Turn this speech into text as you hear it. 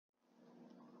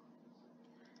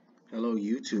Hello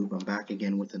YouTube, I'm back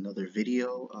again with another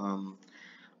video.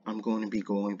 I'm going to be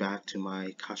going back to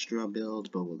my Kashtira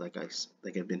build, but like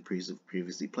I've been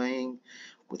previously playing,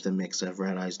 with a mix of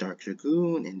Red Eyes Dark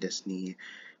Dragoon and Destiny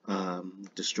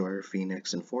Destroyer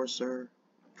Phoenix Enforcer,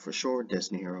 for sure,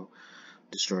 Destiny Hero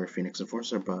Destroyer Phoenix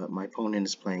Enforcer. But my opponent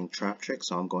is playing Traptrix,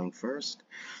 so I'm going first.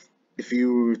 If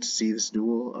you were to see this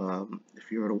duel,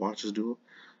 if you were to watch this duel,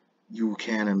 you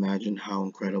can imagine how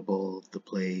incredible the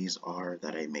plays are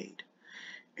that I made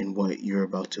in what you're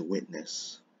about to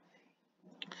witness.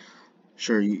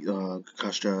 Sure,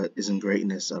 Kashtira isn't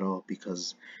greatness at all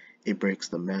because it breaks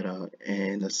the meta,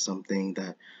 and that's something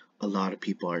that a lot of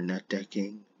people are net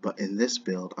decking. But in this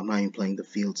build, I'm not even playing the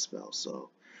field spell, so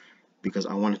because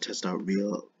I want to test out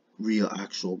real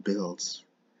actual builds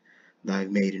that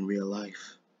I've made in real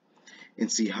life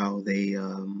and see how they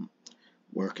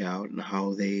work out and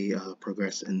how they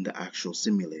progress in the actual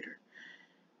simulator.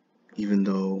 Even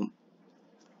though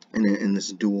in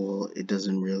this duel, it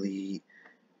doesn't really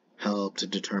help to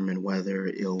determine whether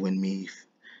it'll win me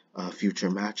future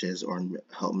matches or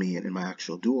help me in my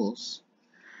actual duels.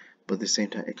 But at the same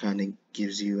time, it kind of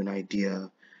gives you an idea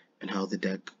and how the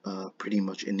deck pretty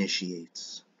much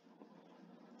initiates.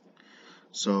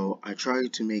 So I try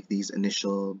to make these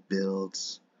initial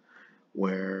builds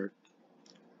where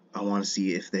I want to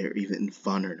see if they're even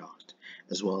fun or not,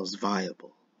 as well as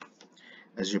viable.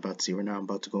 As you're about to see right now, I'm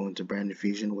about to go into Branded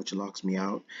Fusion, which locks me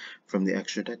out from the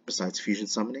extra deck besides Fusion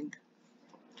Summoning.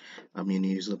 I'm going to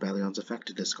use Lebellion's effect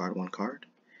to discard one card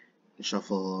and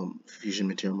shuffle fusion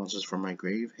material monsters from my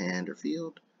grave, hand, or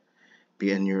field.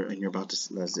 And you're about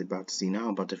to, as you're about to see now,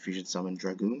 I'm about to fusion summon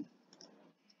Dragoon.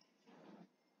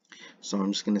 So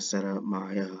I'm just going to set up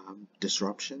my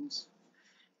disruptions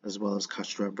as well as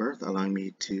Kashtira Birth, allowing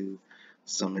me to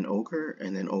summon Ogre,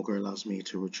 and then Ogre allows me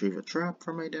to retrieve a trap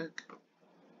from my deck,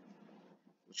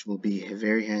 which will be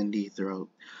very handy throughout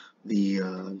the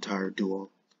entire duel,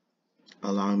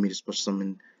 allowing me to special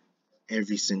summon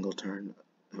every single turn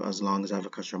as long as I have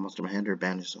a Kashtira monster in my hand or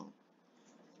banish zone.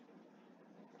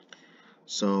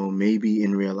 So maybe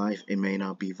in real life it may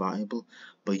not be viable,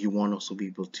 but you want to also be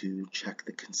able to check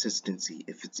the consistency,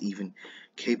 if it's even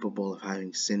capable of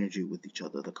having synergy with each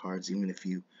other, the cards, even if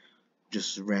you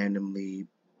just randomly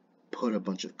put a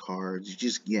bunch of cards.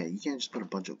 You can't just put a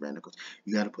bunch of random cards.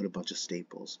 You got to put a bunch of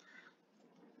staples.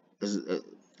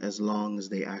 As long as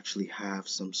they actually have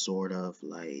some sort of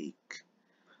like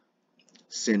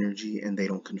synergy and they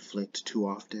don't conflict too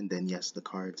often, then yes, the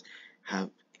cards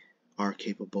are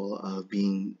capable of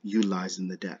being utilized in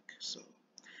the deck.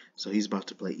 So he's about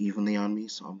to play evenly on me,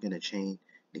 so I'm gonna chain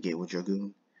negate with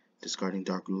Dragoon, discarding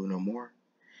Dark Rule no more.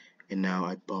 And now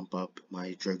I bump up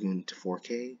my Dragoon to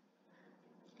 4K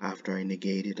after I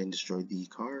negated and destroyed the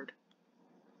card.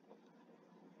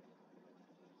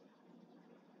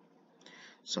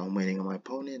 So I'm waiting on my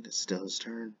opponent, it's still his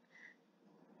turn.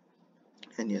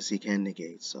 And yes, he can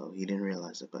negate, so he didn't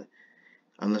realize it, but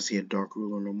unless he had Dark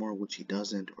Ruler no more, which he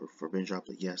doesn't, or Forbidden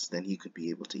Droplet, yes, then he could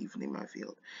be able to evenly my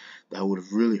field. That would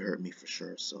have really hurt me for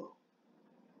sure, so.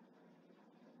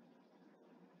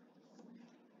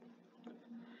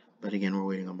 But again, we're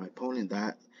waiting on my opponent.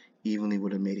 That evenly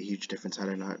would have made a huge difference had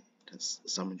I not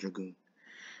summoned Dragoon.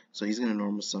 So he's going to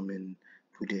normal summon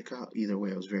Pudeka. Either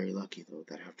way, I was very lucky, though,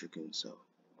 that I have Dragoon, so.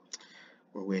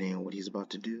 We're waiting on what he's about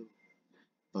to do.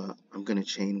 But I'm going to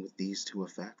chain with these two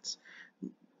effects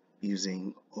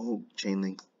using Chain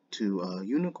Link 2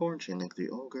 Unicorn, Chain Link 3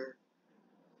 Ogre,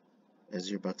 as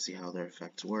you're about to see how their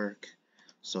effects work.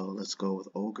 So let's go with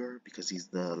Ogre because he's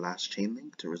the last Chain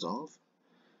Link to resolve.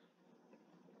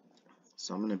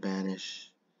 So I'm going to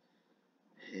banish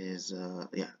his,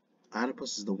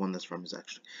 Oedipus is the one that's from his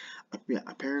actually. Yeah,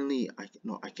 apparently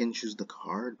I can choose the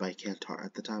card, but I can't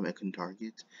at the time I couldn't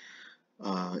target.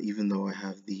 Even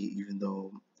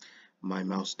though my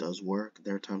mouse does work,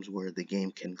 there are times where the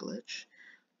game can glitch.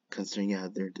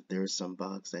 Considering there is some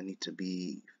bugs that need to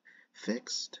be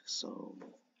fixed, so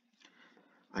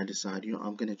I decide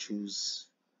I'm gonna choose.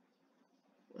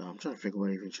 I'm trying to figure what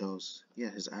I even chose.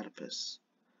 Yeah, his Oedipus,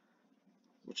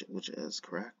 which is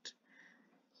correct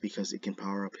because it can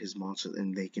power up his monsters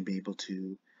and they can be able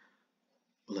to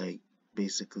like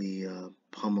basically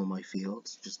pummel my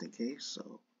fields just in case.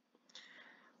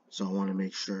 So I want to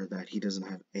make sure that he doesn't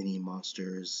have any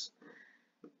monsters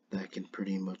that can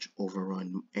pretty much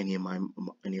overrun any of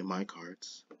my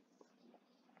cards.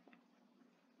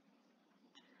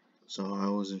 So I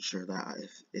wasn't sure that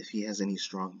if he has any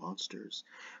strong monsters,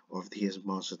 or if he has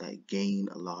monsters that gain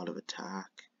a lot of attack,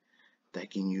 that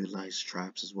can utilize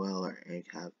traps as well, or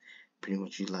have pretty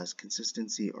much utilize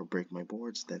consistency or break my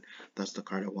boards, then that's the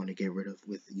card I want to get rid of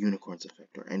with Unicorn's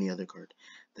effect or any other card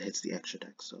that hits the extra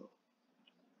deck. So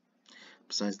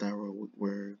besides that,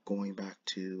 we're going back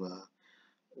to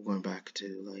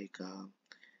like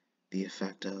the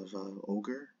effect of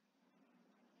Ogre,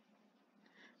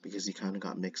 because he kind of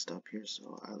got mixed up here.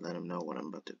 So I let him know what I'm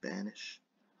about to banish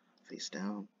face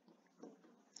down,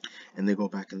 and they go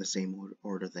back in the same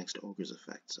order thanks to Ogre's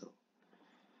effect. So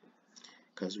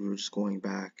because we were just going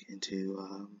back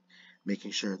into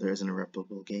making sure there isn't a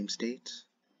replicable game state.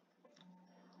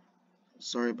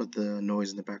 Sorry about the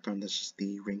noise in the background, that's just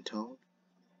the ringtone.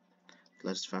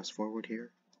 Let's fast forward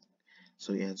here.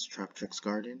 So yeah, it's Traptrix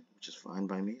Garden, which is fine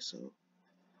by me, so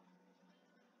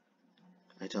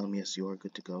I tell him yes, you are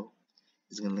good to go.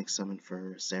 He's gonna link summon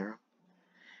for Sarah,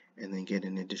 and then get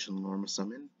an additional normal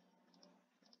summon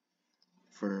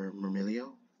for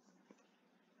Myrmilio.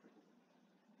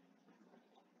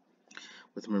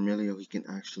 With Myrmilio, he can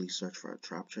actually search for a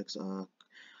Traptrix, a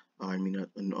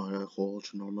whole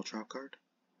normal trap card.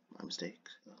 My mistake.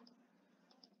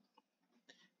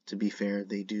 To be fair,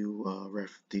 they do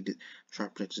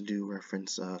Traptrix do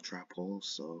reference trap holes,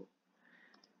 so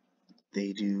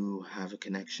they do have a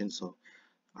connection. So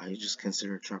I just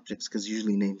consider Traptrix, because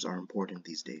usually names are important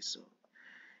these days. So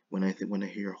when I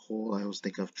hear hole, I always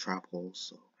think of trap holes,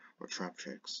 so, or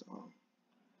Traptrix.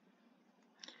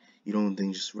 You don't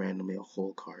think just randomly a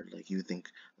hole card, like you think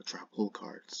a trap hole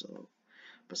card. So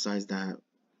besides that,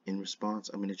 in response,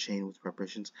 I'm going to chain with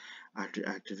preparations after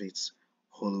activates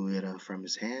Holuira from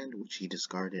his hand, which he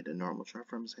discarded a normal trap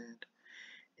from his hand.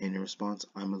 And in response,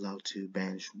 I'm allowed to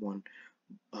banish one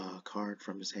card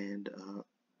from his hand,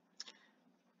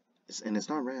 and it's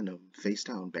not random, face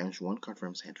down. Banish one card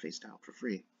from his hand face down for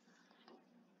free.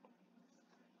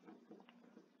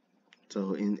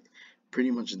 So in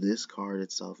pretty much this card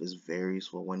itself is very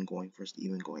useful when going first,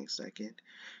 even going second,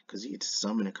 because you get to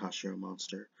summon a Kashtira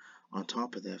monster. On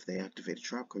top of that, if they activate a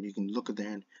trap card, you can look at their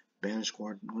hand, banish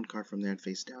one card from there and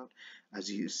face down, as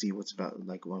you see what's about,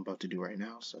 like what I'm about to do right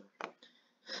now. So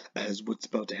as what's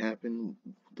about to happen,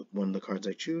 one of the cards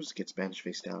I choose gets banished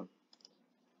face down,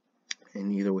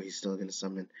 and either way he's still going to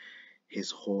summon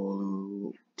his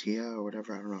Holutia or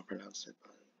whatever, I don't know how to pronounce it,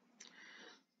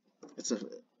 but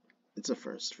it's a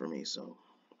first for me. So,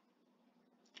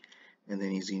 and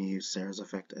then he's going to use Sarah's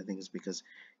effect. I think it's because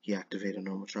he activated a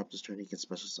normal trap this turn. He can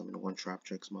special summon one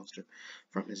Traptrix monster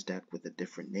from his deck with a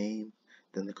different name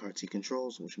than the cards he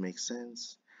controls, which makes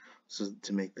sense. So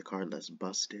to make the card less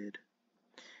busted,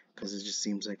 because it just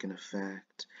seems like an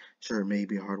effect. Sure, it may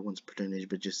be a hard one's percentage,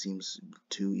 but it just seems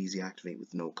too easy to activate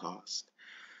with no cost.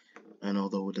 And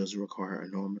although it does require a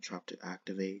normal trap to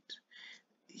activate,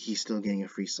 he's still getting a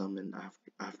free summon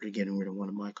after getting rid of one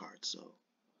of my cards. So,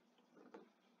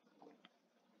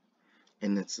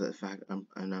 and it's the fact,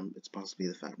 it's possibly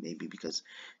the fact maybe because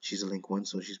she's a Link 1,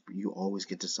 so you always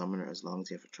get to summon her as long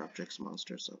as you have a Traptrix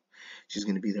monster. So she's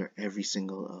going to be there every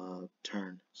single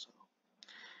turn.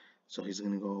 So he's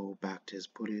going to go back to his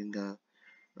Pudika,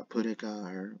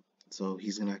 so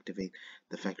he's going to activate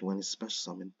the effect when it's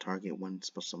special summon, target one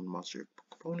special summon monster your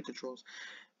opponent controls,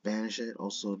 banish it.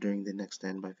 Also during the next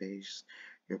standby phase,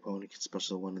 your opponent can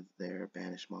special one of their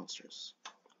banished monsters.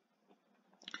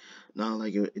 Not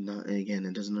like again,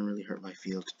 it doesn't really hurt my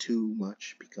field too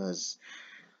much because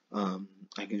I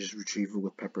can just retrieve it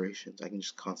with preparations. I can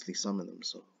just constantly summon them.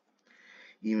 So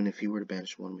even if he were to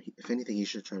banish one, if anything, he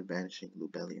should try banishing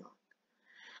Lubellion.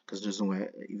 Because there's no way,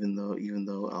 even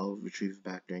though I'll retrieve it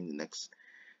back during the next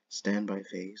standby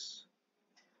phase,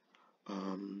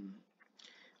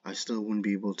 I still wouldn't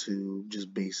be able to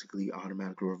just basically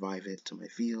automatically revive it to my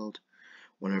field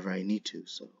whenever I need to.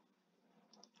 So,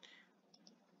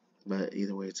 but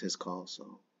either way, it's his call.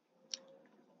 So,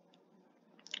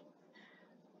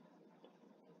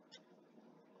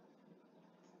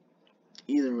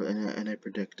 and I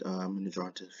predict I'm gonna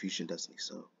draw to Fusion Destiny.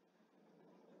 So.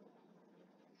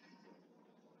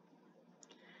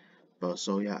 But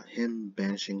so yeah, him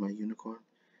banishing my unicorn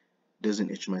doesn't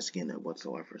itch my skin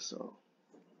whatsoever, so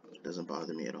it doesn't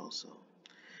bother me at all. So,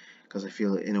 because I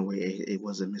feel in a way it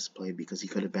was a misplay because he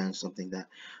could have banished something that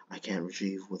I can't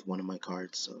retrieve with one of my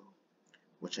cards. So,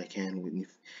 which I can with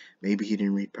maybe he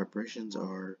didn't read preparations,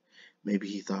 or maybe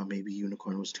he thought maybe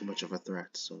unicorn was too much of a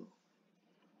threat. So,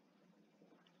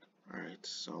 all right,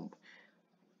 so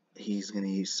he's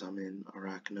gonna summon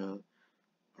Arachna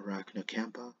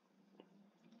Campa.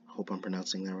 Hope I'm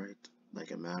pronouncing that right,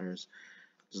 like it matters,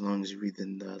 as long as you read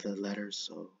the letters.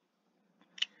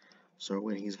 So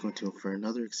when he's going to look for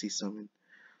another Xyz summon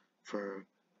for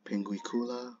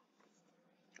Pinguicula,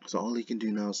 So all he can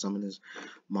do now is summon his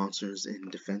monsters in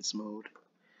defense mode,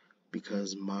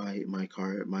 because my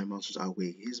monsters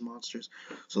outweigh his monsters.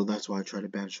 So that's why I try to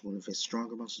banish one of his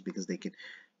stronger monsters, because they can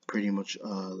pretty much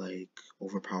like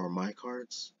overpower my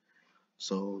cards.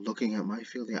 So looking at my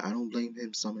field, yeah, I don't blame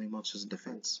him summoning monsters in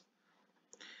defense,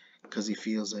 because he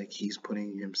feels like he's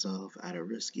putting himself at a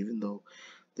risk, even though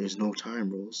there's no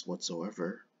time rules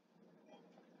whatsoever.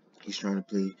 He's trying to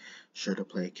play sure to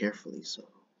play carefully, so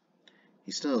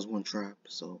he still has one trap.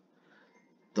 So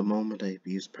the moment I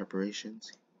use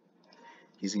preparations,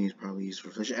 he's going to probably use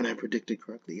Reflection, and I predicted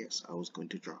correctly. Yes, I was going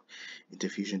to draw into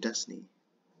Fusion Destiny.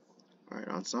 Alright,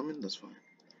 on summon, that's fine.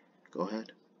 Go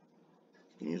ahead.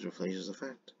 You can use Reflection's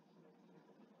effect.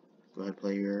 Go ahead,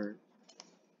 play your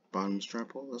bottom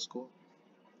strap hole, that's cool.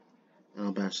 And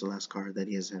I'll banish the last card that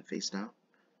he has hand face down,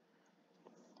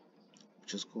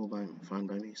 which is cool, fine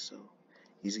by me. So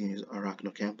he's going to use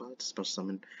Arachnocampa to special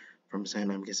summon from his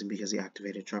hand, I'm guessing because he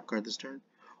activated a trap card this turn.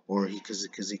 Or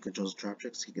because he controls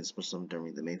Traptrix, he can special summon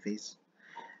during the main phase.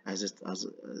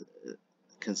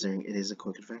 Considering it is a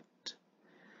quick effect.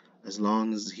 As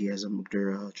long as he has a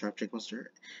Mugdura Traptrix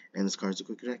monster and this card's a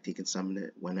quick effect, he can summon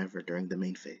it whenever during the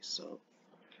main phase. So,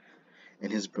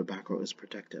 and his back row is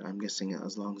protected. I'm guessing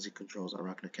as long as he controls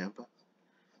Arachnocampa,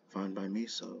 fine by me.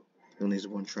 So he only needs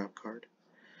one trap card.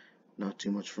 Not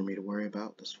too much for me to worry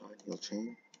about. That's fine. He'll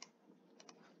chain.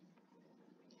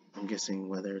 I'm guessing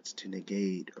whether it's to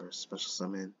negate or special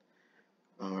summon,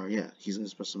 or yeah, he's gonna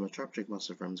special summon a Traptrix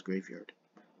monster from his graveyard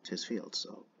to his field.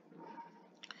 So.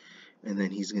 And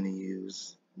then he's going to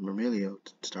use Myrmilio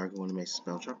to target one of my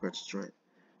spell trap cards to destroy it.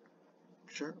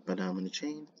 Sure, but now I'm going to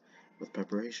chain with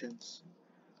preparations,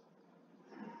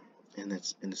 and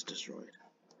it's destroyed.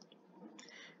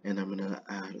 And I'm going to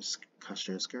add a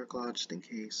Kashtira Scareclaw just in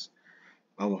case.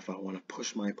 Oh, if I want to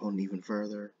push my opponent even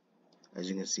further, as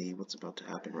you can see what's about to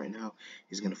happen right now.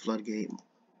 He's going to Floodgate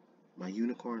my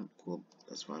Unicorn. Cool,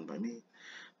 that's fine by me.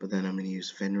 But then I'm going to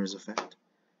use Fenrir's effect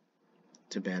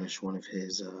to banish one of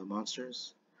his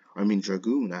monsters. I mean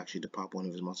Dragoon, actually, to pop one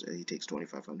of his monsters. He takes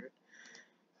 2,500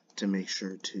 to make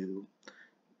sure to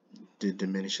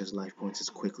diminish his life points as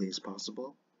quickly as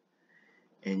possible.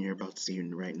 And you're about to see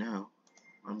right now,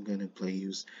 I'm going to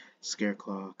use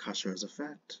Scareclaw Kashtira's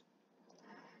effect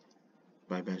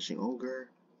by banishing Ogre.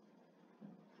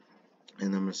 And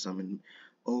I'm going to summon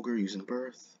Ogre using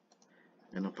Birth.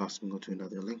 And I'm possibly going to go to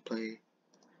another link play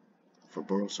for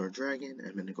Borosword Dragon.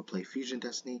 I'm going to go play Fusion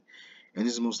Destiny. And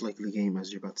this is the most likely game,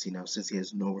 as you're about to see now, since he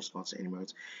has no response to any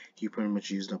modes. He pretty much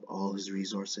used up all his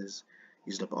resources,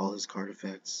 used up all his card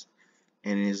effects,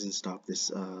 and it isn't stop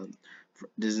this.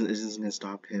 Isn't going to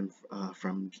stop him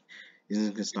isn't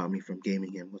going to stop me from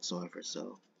gaming him whatsoever.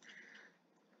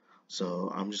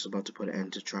 So I'm just about to put an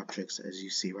end to Traptrix, as you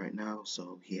see right now.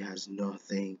 So he has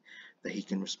nothing that he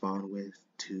can respond with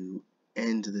to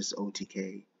end this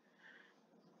OTK,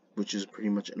 which is pretty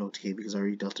much an OTK because I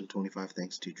already dealt him 25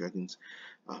 thanks to Dragoon's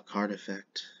card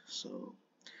effect. So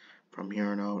from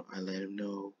here on out, I let him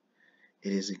know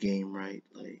it is a game, right?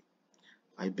 Like,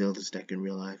 I build this deck in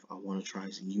real life. I want to try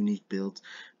some unique builds.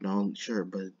 No, sure,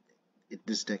 but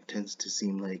this deck tends to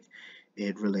seem like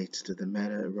it relates to the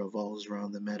meta, it revolves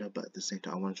around the meta, but at the same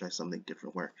time, I want to try something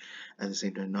different where, at the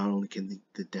same time, not only can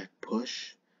the deck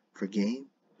push for game,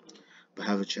 but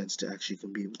have a chance to actually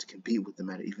be able to compete with the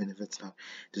meta, even if it's not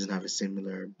doesn't have a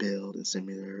similar build and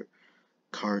similar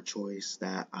card choice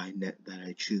that I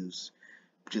choose,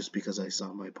 just because I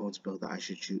saw my opponent's build that I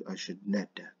should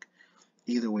net deck.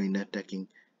 Either way, net decking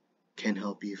can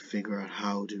help you figure out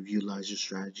how to utilize your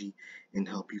strategy and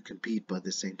help you compete, but at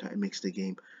the same time, it makes the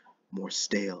game more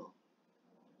stale.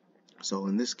 So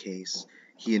in this case,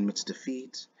 he admits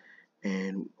defeat,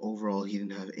 and overall, he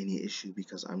didn't have any issue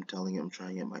because I'm telling him I'm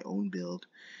trying out my own build.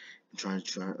 I'm trying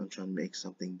to make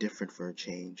something different for a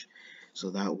change,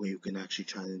 so that way you can actually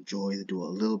try to enjoy the duel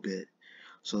a little bit,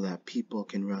 so that people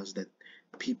can realize that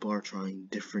people are trying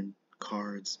different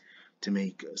cards to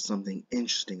make something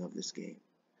interesting of this game.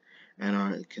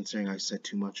 And considering I said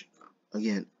too much,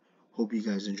 again, hope you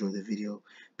guys enjoy the video.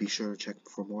 Be sure to check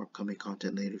for more upcoming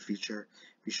content later future.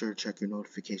 Be sure to check your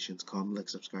notifications, comment, like,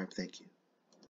 subscribe. Thank you.